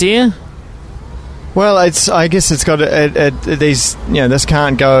 Good idea? Well, I guess it's got these. This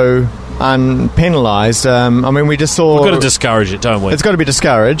can't go unpenalised. We just saw. We've got to discourage it, don't we? It's got to be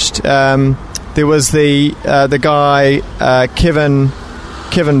discouraged. There was the guy Kevin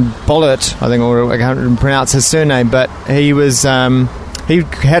Bollett, I think, or I can't pronounce his surname, but he was. He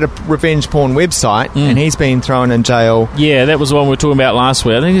had a revenge porn website, and he's been thrown in jail. Yeah, that was the one we were talking about last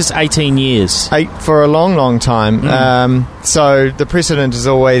week. I think it's 18 years. For a long, long time. So the precedent is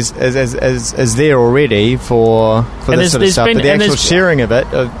always is there already for this sort of stuff. But the actual sharing of it,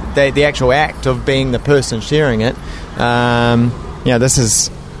 the actual act of being the person sharing it, this is,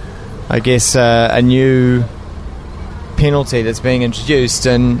 I guess, a new penalty that's being introduced,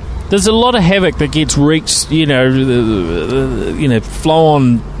 and there's a lot of havoc that gets wreaked,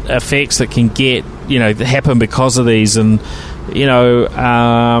 flow-on effects that can get, happen because of these. And,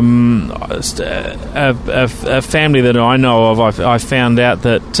 a family that I know of, I found out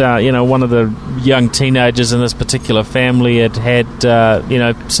that, one of the young teenagers in this particular family had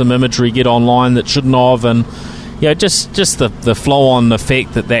some imagery get online that shouldn't have, and just the flow-on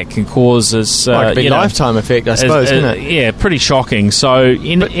effect that can cause is like a big lifetime effect, I suppose, isn't it? Yeah, pretty shocking. So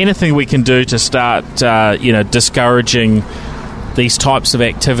anything we can do to start, discouraging these types of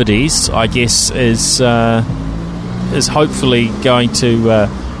activities, I guess, is hopefully going to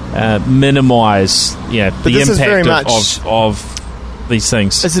minimise, the impact of these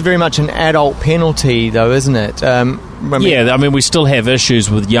things. This is very much an adult penalty, though, isn't it? We still have issues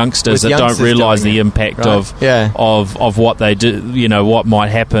with youngsters that don't realise the impact of what they do. You know, what might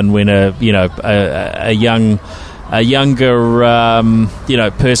happen when a younger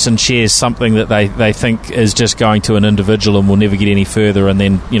person shares something that they think is just going to an individual and will never get any further, and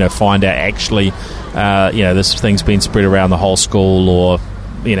then find out actually this thing's been spread around the whole school or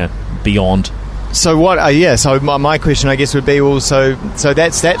beyond. So what? So my question, I guess, would be also. So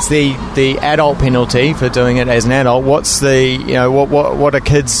that's the adult penalty for doing it as an adult. What's the what are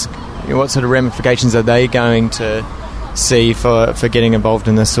kids? What sort of ramifications are they going to see for getting involved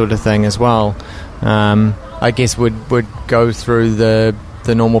in this sort of thing as well? I guess would go through the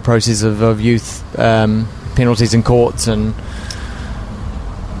normal process of youth penalties in courts and.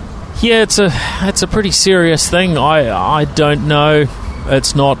 Yeah, it's a pretty serious thing. I don't know.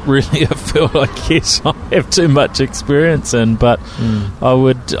 It's not really a field I guess I have too much experience in, but I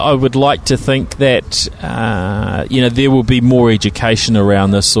would like to think that there will be more education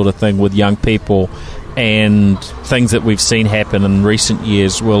around this sort of thing with young people, and things that we've seen happen in recent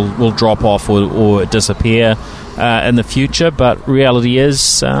years will drop off or disappear in the future. But reality is,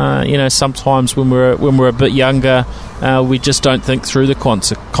 sometimes when we're a bit younger, we just don't think through the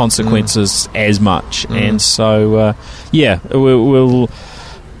consequences as much, and so we'll.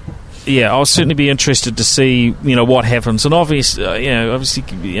 I'll certainly be interested to see what happens, and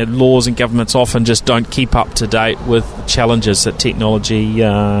obviously laws and governments often just don't keep up to date with challenges that technology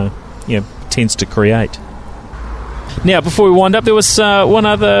tends to create. Now, before we wind up, there was one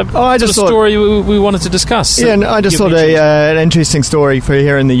other story we wanted to discuss. Yeah, I just thought an interesting story for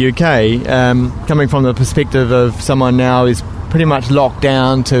here in the UK, coming from the perspective of someone now who's pretty much locked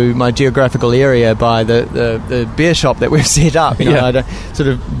down to my geographical area by the beer shop that we've set up. I don't, sort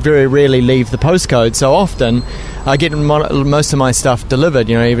of very rarely leave the postcode, so often I get most of my stuff delivered.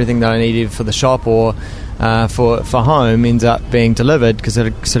 Everything that I needed for the shop or for home ends up being delivered because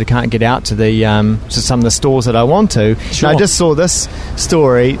I sort of can't get out to to some of the stores that I want to. Sure. And I just saw this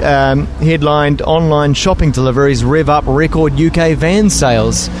story headlined: "Online shopping deliveries rev up record UK van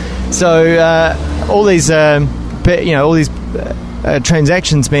sales." So all these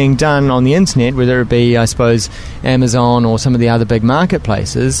transactions being done on the internet, whether it be, I suppose, Amazon or some of the other big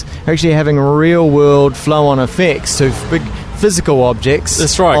marketplaces, are actually having real-world flow-on effects to big physical objects.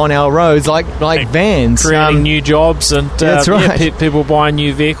 That's right. On our roads, like vans. Creating new jobs and that's right. People buying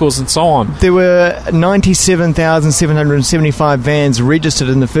new vehicles and so on. There were 97,775 vans registered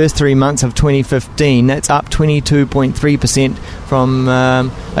in the first 3 months of 2015. That's up 22.3% from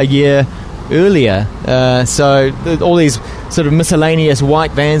a year earlier. So all these sort of miscellaneous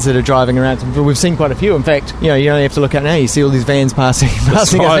white vans that are driving around, we've seen quite a few. In fact, you only have to look out now, you see all these vans passing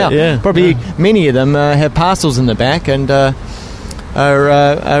us now. Yeah. Probably many of them have parcels in the back and are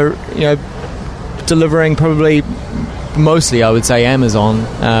delivering probably mostly, I would say, Amazon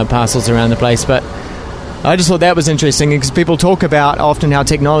parcels around the place. But I just thought that was interesting because people talk about often how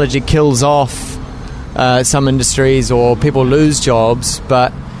technology kills off some industries or people lose jobs,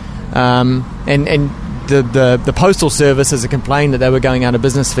 but the Postal Service has complained that they were going out of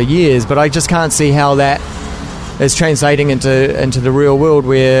business for years, but I just can't see how that is translating into the real world,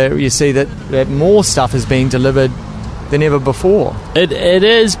 where you see that more stuff is being delivered than ever before. It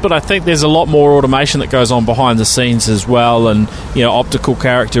is, but I think there's a lot more automation that goes on behind the scenes as well, and optical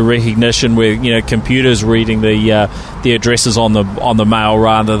character recognition, where computers reading the addresses on the mail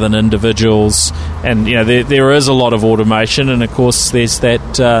rather than individuals, and there is a lot of automation, and of course there's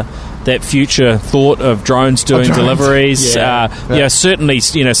that future thought of drones doing deliveries. Certainly,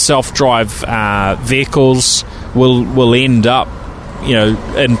 self-drive vehicles will end up,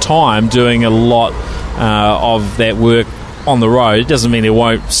 in time doing a lot of that work on the road. It doesn't mean there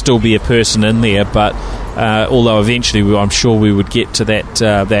won't still be a person in there, but although eventually I'm sure we would get to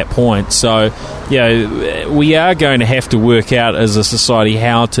that point. So, we are going to have to work out as a society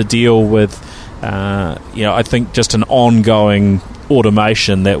how to deal with, I think just an ongoing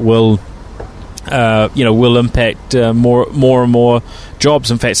automation that will impact more and more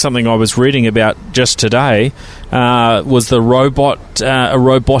jobs. In fact, something I was reading about just today was a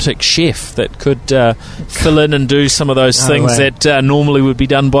robotic chef that could fill in and do some of those things that normally would be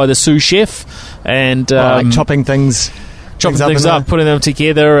done by the sous chef, and like chopping things up, putting them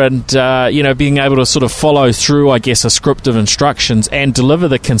together, and being able to sort of follow through, I guess, a script of instructions and deliver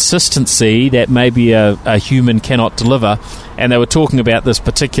the consistency that maybe a human cannot deliver. And they were talking about this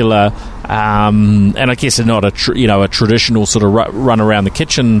particular and I guess they're not a traditional sort of run around the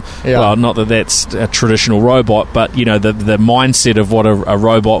kitchen. Yeah. Well, not that that's a traditional robot, but the mindset of what a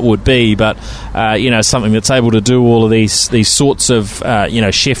robot would be. But something that's able to do all of these sorts of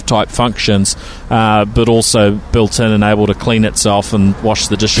chef type functions, but also built in and able to clean itself and wash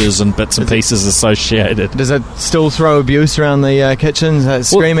the dishes and bits and pieces associated. Does it still throw abuse around the kitchen,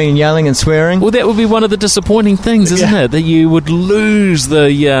 screaming and yelling and swearing? Well, that would be one of the disappointing things, isn't it? That you would lose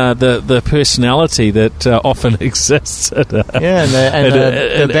the personality that often exists. And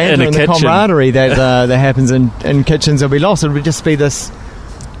the banter and the camaraderie that happens in kitchens will be lost. It would just be this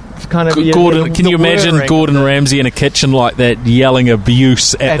kind of Gordon. Can you imagine Gordon Ramsay in a kitchen like that, yelling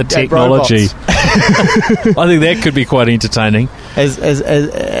abuse at the technology? I think that could be quite entertaining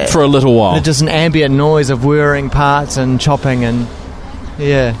for a little while. Just an ambient noise of whirring parts and chopping and.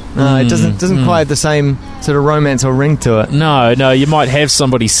 Yeah, no, it doesn't quite have the same sort of romance or ring to it. No, you might have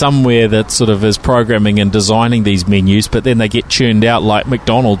somebody somewhere that sort of is programming and designing these menus, but then they get churned out like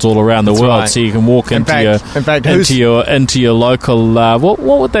McDonald's all around the world. Right. So you can walk into your local. What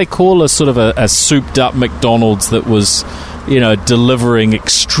would they call a sort of a souped up McDonald's that was, delivering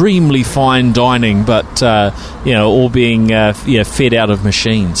extremely fine dining, but all being fed out of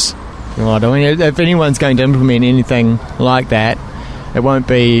machines. Right. I mean, if anyone's going to implement anything like that, it won't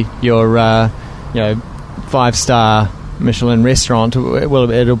be your 5-star Michelin restaurant.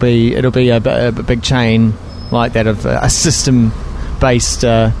 It'll be a big chain like that of a system-based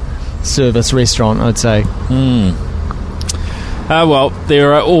service restaurant, I'd say. Well,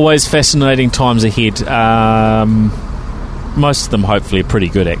 there are always fascinating times ahead. Most of them, hopefully, are pretty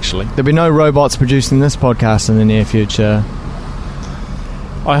good, actually. There'll be no robots producing this podcast in the near future.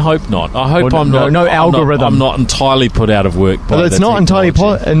 I hope not. I hope no algorithm. I'm not entirely put out of work by it's not entirely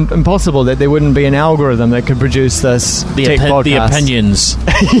impossible that there wouldn't be an algorithm that could produce this podcast. The opinions.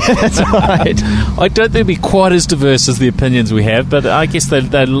 Yeah, that's right. I don't think it'll be quite as diverse as the opinions we have, but I guess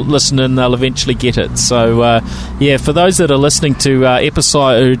they'll listen and they'll eventually get it. So, for those that are listening to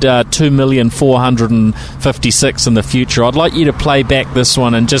episode 2,456 in the future, I'd like you to play back this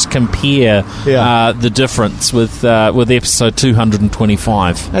one and just compare the difference with episode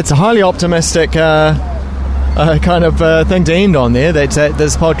 225. It's a highly optimistic kind of thing to end on there, that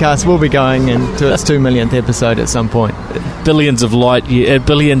this podcast will be going into its 2 millionth episode at some point. Billions of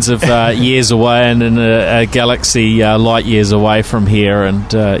years away, and in a galaxy light years away from here.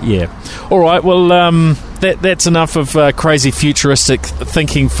 And all right, well, that's enough of crazy futuristic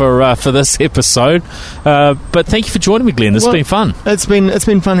thinking for this episode. But thank you for joining me, Glenn. This has been fun. It's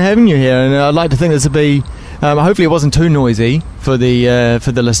been fun having you here, and I'd like to think this would be. Hopefully it wasn't too noisy for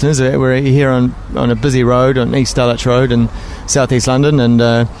the listeners. We're here on a busy road, on East Dulwich Road in southeast London, and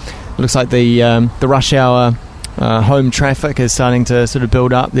it looks like the rush hour home traffic is starting to sort of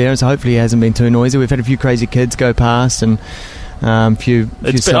build up there, so hopefully it hasn't been too noisy. We've had a few crazy kids go past, and few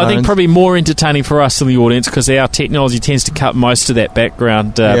sirens. I think probably more entertaining for us in the audience, because our technology tends to cut most of that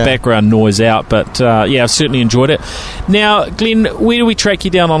background noise out. But I've certainly enjoyed it. Now, Glenn, where do we track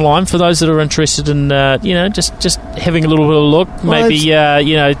you down online for those that are interested in just having a little bit of a look? Maybe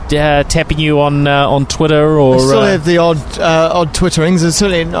tapping you on Twitter, or I still have the odd twitterings.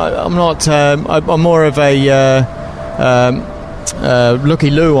 Certainly, I'm not. I'm more of a.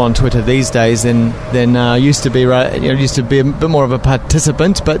 Looky-loo on Twitter these days than used to be. Used to be a bit more of a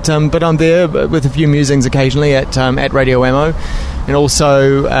participant, but I'm there with a few musings occasionally at Radio Ammo, and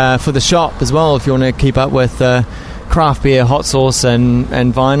also for the shop as well. If you want to keep up with craft beer, hot sauce,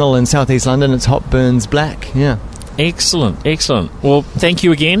 and vinyl in southeast London, it's Hot Burns Black. Yeah. Excellent. Well, thank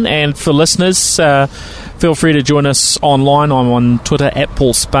you again, and for listeners, feel free to join us online. I'm on Twitter at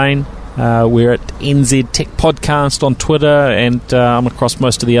Paul Spain. We're at NZ Tech Podcast on Twitter, and I'm across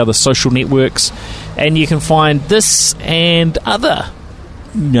most of the other social networks. And you can find this and other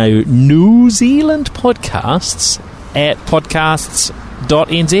New Zealand podcasts at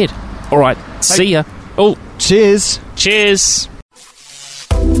podcasts.nz. All right, see ya. Oh, cheers.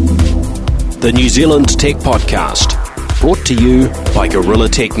 The New Zealand Tech Podcast, brought to you by Gorilla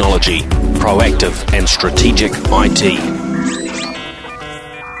Technology, proactive and strategic IT.